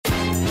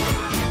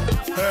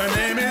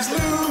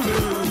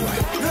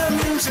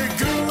music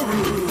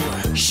guru.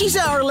 She's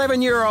our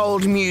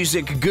 11-year-old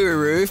music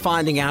guru,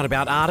 finding out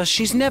about artists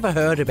she's never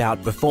heard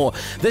about before.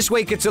 This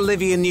week it's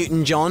Olivia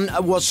Newton-John.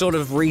 What sort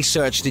of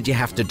research did you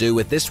have to do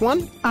with this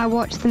one? I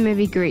watched the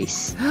movie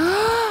Grease.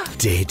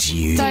 Did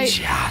you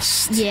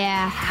just?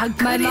 Yeah. How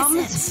good My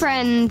mum's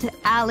friend,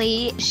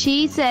 Ali,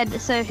 she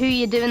said, so who are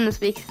you doing this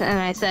week? And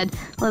I said,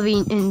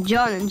 Olivia and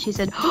John. And she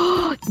said,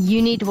 oh,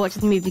 you need to watch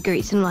the movie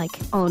Grease. And I'm like,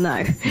 oh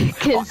no.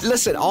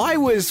 Listen, I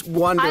was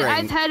wondering...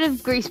 I've heard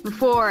of Grease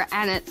before,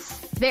 and it's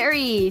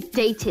very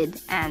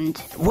dated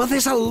and... Well,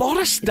 there's a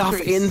lot of stuff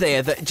in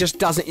there that just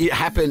doesn't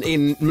happen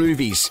in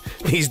movies.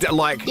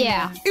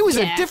 Yeah. It was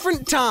a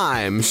different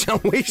time, shall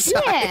we say?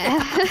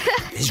 Yeah.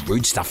 There's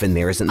rude stuff in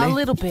there, isn't there? A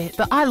little bit,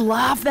 but I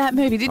love that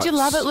movie. Did you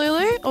love it,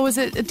 Lulu? Or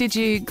did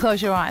you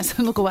close your eyes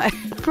and look away?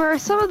 For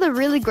some of the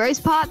really gross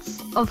parts,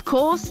 of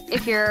course,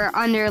 if you're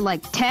under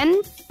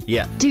 10...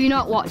 Yeah. Do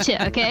not watch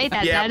it, okay?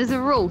 That is a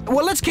rule.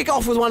 Well, let's kick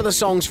off with one of the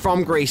songs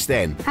from Grease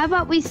then. How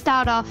about we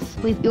start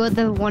off with You're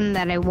the One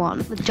That I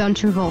Want with John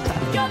Travolta.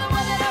 You're the one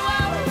that I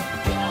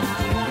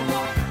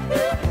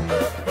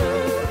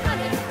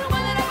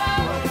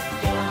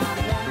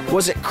want.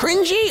 Was it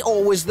cringy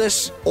or was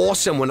this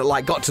awesome when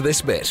it got to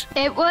this bit?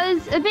 It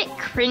was a bit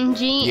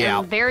cringy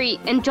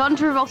and John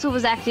Travolta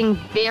was acting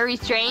very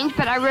strange,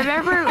 but I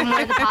remember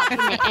one of the parts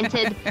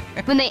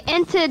when they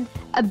entered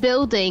a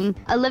building,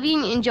 Olivia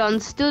and John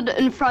stood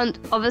in front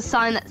of a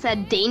sign that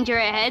said danger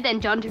ahead,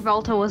 and John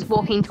Travolta was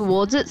walking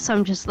towards it, so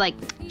I'm just like,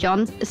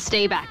 John,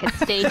 stay back, it's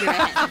danger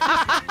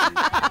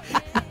ahead.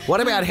 What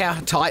about how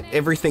tight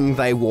everything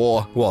they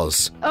wore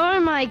was? Oh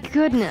my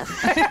goodness.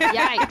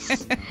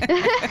 Yikes.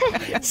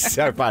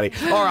 So funny.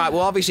 All right,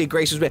 well, obviously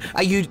Grease was better.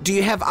 Do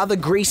you have other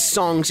Grease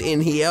songs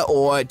in here,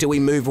 or do we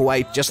move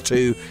away just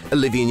to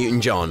Olivia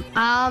Newton-John?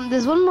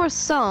 There's one more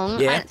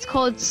song, and it's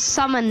called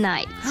Summer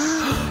Nights.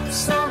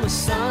 Summer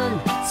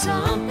sun,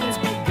 something's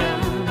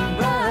begun,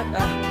 but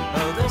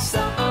the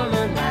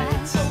summer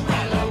nights.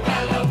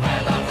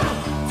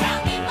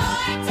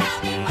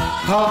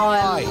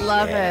 I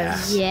love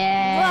it.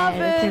 Yeah,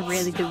 it's a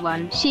really good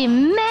one. She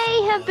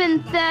may have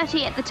been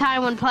 30 at the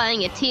time when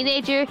playing a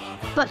teenager,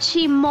 but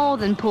she more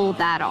than pulled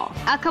that off.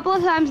 A couple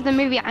of times in the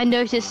movie, I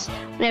noticed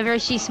whenever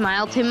she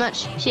smiled too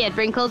much, she had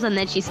wrinkles, and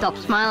then she stopped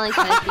smiling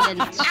because she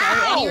didn't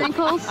show any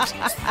wrinkles.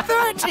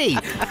 30!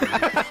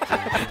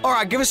 All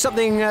right, give us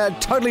something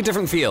totally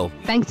different feel.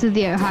 Thanks to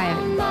the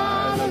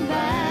Ohio.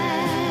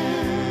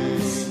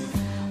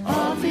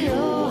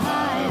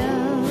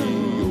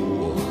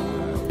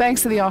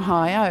 Thanks to the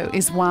Ohio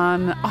is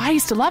one. I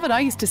used to love it.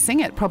 I used to sing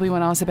it probably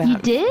when I was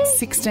about 16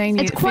 years.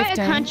 It's quite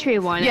 15. A country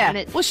one. Yeah.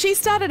 And well, she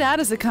started out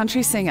as a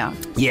country singer.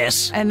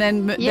 Yes. And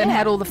then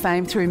had all the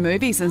fame through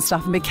movies and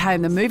stuff and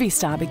became the movie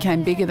star,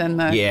 became bigger than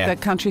the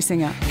country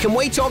singer. Can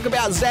we talk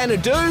about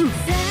Xanadu?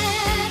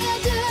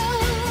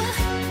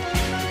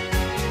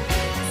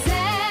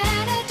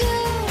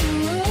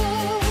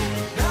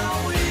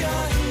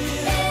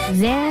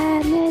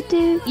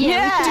 Xanadu.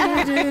 Yeah.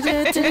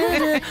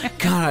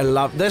 God, I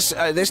love this.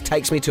 This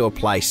takes me to a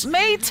place.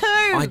 Me too.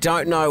 I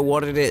don't know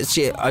what it is.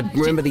 I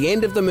remember the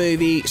end of the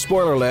movie.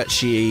 Spoiler alert: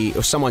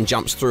 someone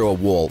jumps through a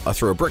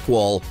brick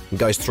wall, and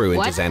goes through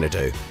into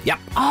Xanadu. Yep.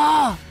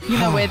 Oh, you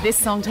know where this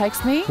song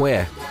takes me?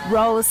 Where?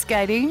 Roller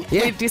skating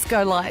with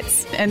disco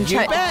lights and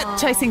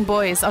chasing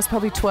boys. I was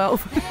probably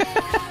 12.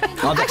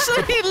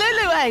 Actually,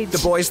 Lulu age.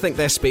 The boys think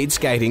they're speed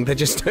skating. They're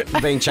just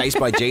being chased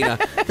by Gina.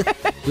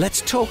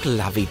 Let's talk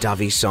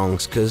lovey-dovey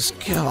songs, because,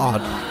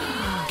 God,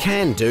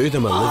 can do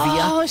them,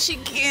 Olivia. Oh, she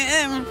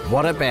can.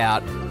 What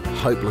about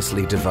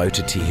Hopelessly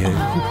Devoted to You?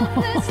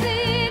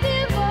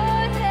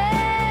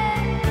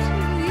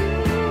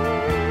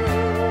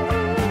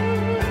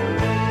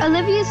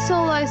 Olivia's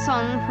solo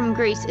song from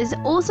Grease is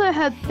also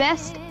her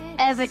best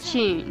ever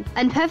tune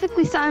and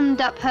perfectly summed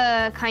up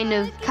her kind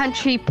of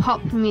country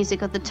pop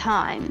music of the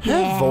time.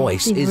 Her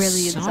voice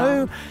is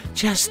so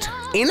just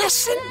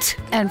innocent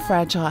and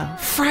fragile.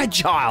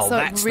 Fragile, so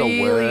that's really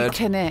the word. It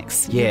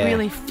connects. Yeah. You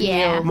really feel.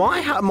 Yeah.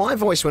 My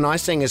voice when I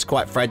sing is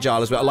quite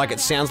fragile as well. Like it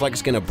sounds like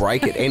it's going to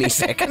break at any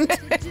second.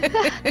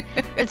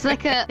 It's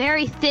like a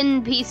very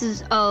thin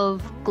pieces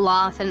of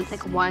glass, and it's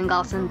like a wine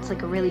glass, and it's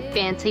like a really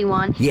fancy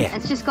one. Yeah. And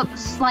it's just got the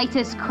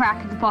slightest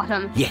crack at the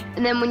bottom. Yeah.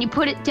 And then when you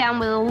put it down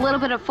with a little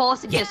bit of force,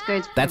 it just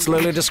goes. That's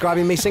Lulu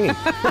describing me singing.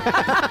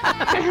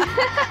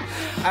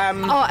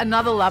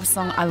 Another love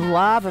song I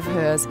love of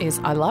hers is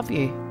I Love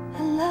You.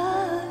 I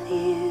love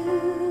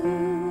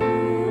you.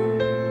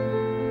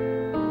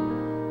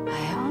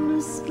 I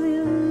honestly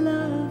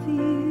love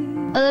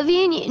you.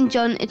 Olivia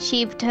Newton-John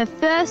achieved her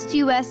first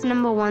US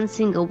 #1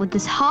 single with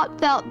this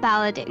heartfelt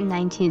ballad in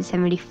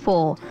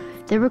 1974.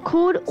 The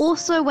record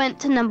also went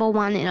to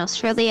 #1 in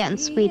Australia and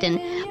Sweden,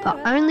 but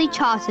only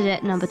charted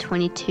at number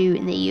 22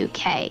 in the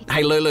UK.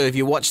 Hey Lulu, have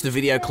you watched the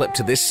video clip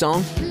to this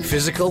song,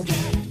 Physical?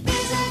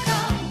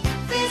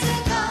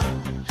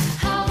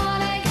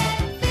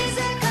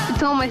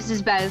 It's almost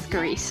as bad as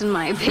Grease, in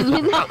my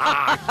opinion.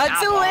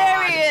 It's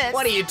hilarious.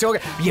 What are you talking?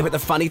 Yeah, but the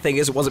funny thing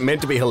is, it wasn't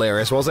meant to be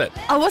hilarious, was it?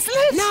 Oh, wasn't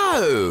it?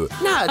 No,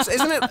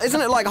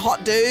 isn't it like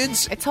hot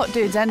dudes It's hot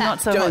dudes and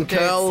not so doing hot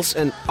dudes. curls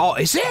and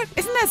is it?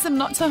 Isn't there some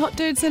not so hot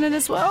dudes in it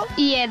as well?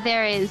 Yeah,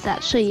 there is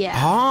actually, yeah.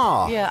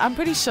 Ah, Yeah, I'm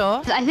pretty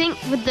sure. I think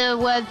with the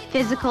word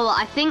physical,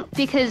 I think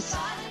because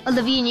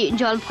Olivia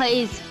Newton-John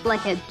plays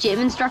like a gym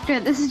instructor,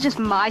 this is just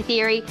my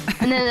theory,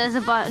 and then there's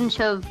a bunch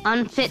of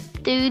unfit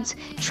dudes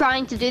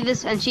trying to do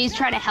this, and she's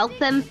trying to help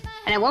them.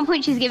 And at one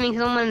point, she's giving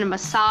someone a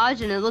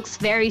massage, and it looks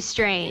very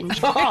strange.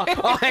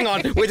 oh, hang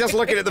on. We're just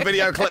looking at the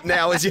video clip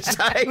now as you're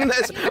saying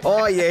this.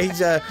 Oh,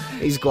 yeah,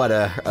 he's quite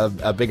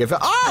a bigger...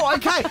 Oh,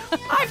 okay.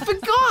 I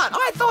forgot.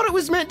 I thought it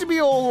was meant to be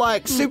all,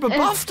 like, super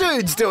buff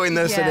dudes doing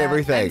this and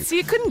everything. And so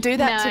you couldn't do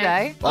that No.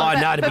 today. Oh,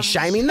 no, to be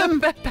shaming them?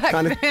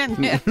 Back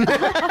then, yeah.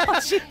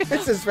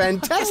 This is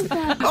fantastic.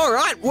 All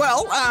right,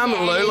 well,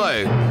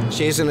 Lulu.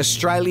 She's an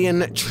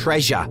Australian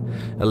treasure,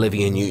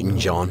 Olivia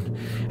Newton-John.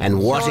 And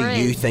what Sure are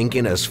you is.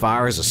 thinking as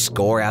far as a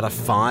score out of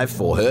 5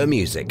 for her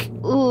music?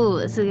 Ooh,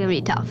 this is going to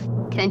be tough.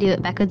 Can I do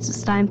it backwards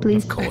this time,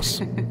 please? Of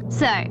course.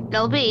 So,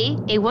 there'll be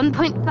a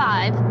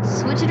 1.5.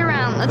 Switch it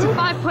around. That's a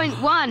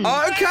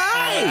 5.1.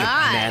 Okay.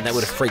 Man, that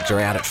would have freaked her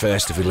out at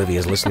first if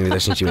Olivia's listening to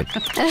this and she went,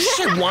 "She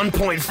said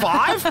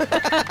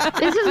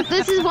 1.5?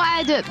 This is why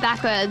I do it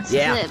backwards.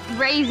 Yeah. To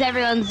raise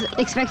everyone's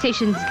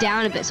expectations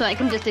down a bit so I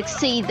can just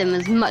exceed them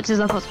as much as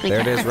I possibly There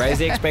can. it is. Raise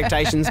the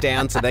expectations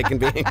down so they can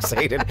be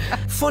exceeded.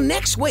 For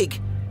next week,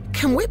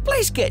 can we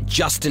please get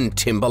Justin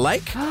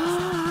Timberlake?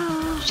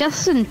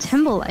 Justin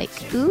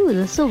Timberlake. Ooh,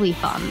 this will be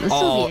fun. This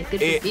will be a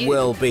good it review.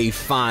 will be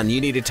fun.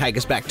 You need to take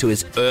us back to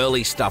his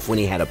early stuff when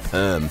he had a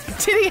perm.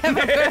 Did he have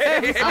a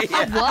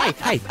bird? What?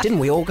 Hey, didn't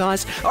we all,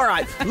 guys? All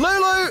right,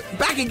 Lulu,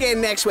 back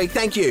again next week.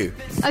 Thank you.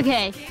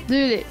 Okay,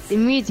 Lulu, the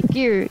music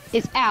guru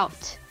is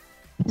out.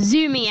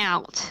 Zooming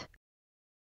out.